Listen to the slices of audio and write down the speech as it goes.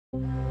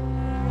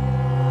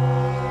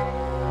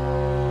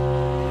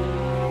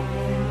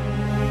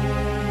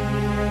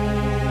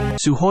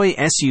Sukhoi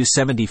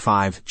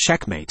Su-75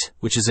 Checkmate,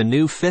 which is a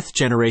new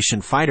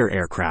fifth-generation fighter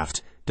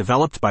aircraft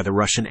developed by the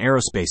Russian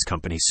aerospace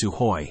company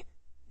Sukhoi.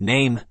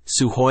 Name: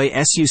 Sukhoi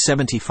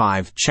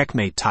Su-75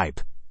 Checkmate type.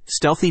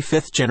 Stealthy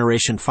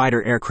fifth-generation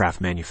fighter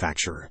aircraft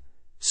manufacturer.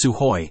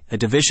 Sukhoi, a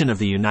division of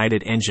the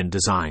United Engine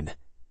Design.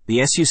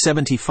 The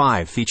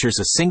Su-75 features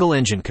a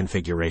single-engine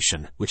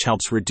configuration, which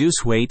helps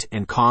reduce weight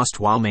and cost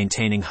while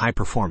maintaining high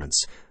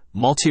performance.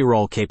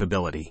 Multi-role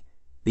capability.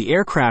 The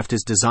aircraft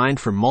is designed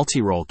for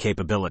multi-role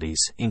capabilities,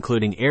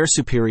 including air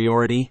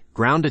superiority,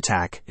 ground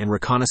attack, and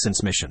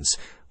reconnaissance missions.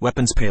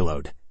 Weapons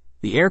payload.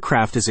 The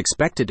aircraft is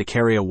expected to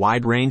carry a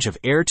wide range of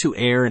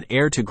air-to-air and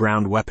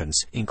air-to-ground weapons,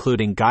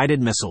 including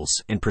guided missiles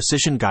and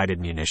precision-guided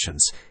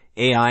munitions.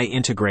 AI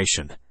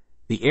integration.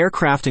 The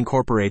aircraft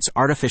incorporates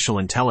artificial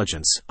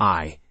intelligence,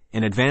 AI,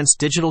 and advanced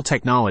digital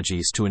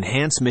technologies to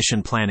enhance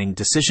mission planning,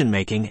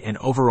 decision-making, and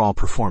overall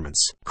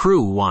performance.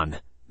 Crew 1.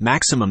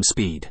 Maximum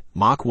speed,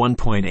 Mach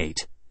 1.8.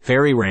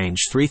 Ferry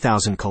range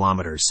 3,000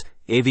 kilometers.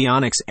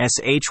 Avionics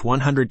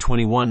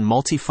SH-121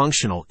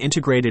 multifunctional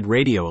integrated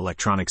radio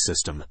electronic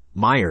system.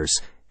 Myers,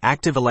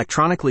 active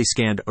electronically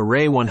scanned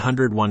array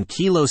 101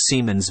 kilo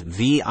Siemens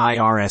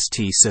VIRST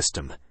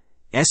system.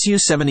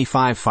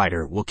 Su-75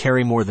 fighter will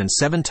carry more than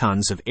 7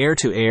 tons of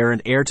air-to-air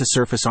and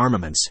air-to-surface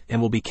armaments and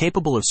will be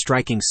capable of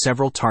striking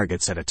several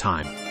targets at a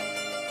time.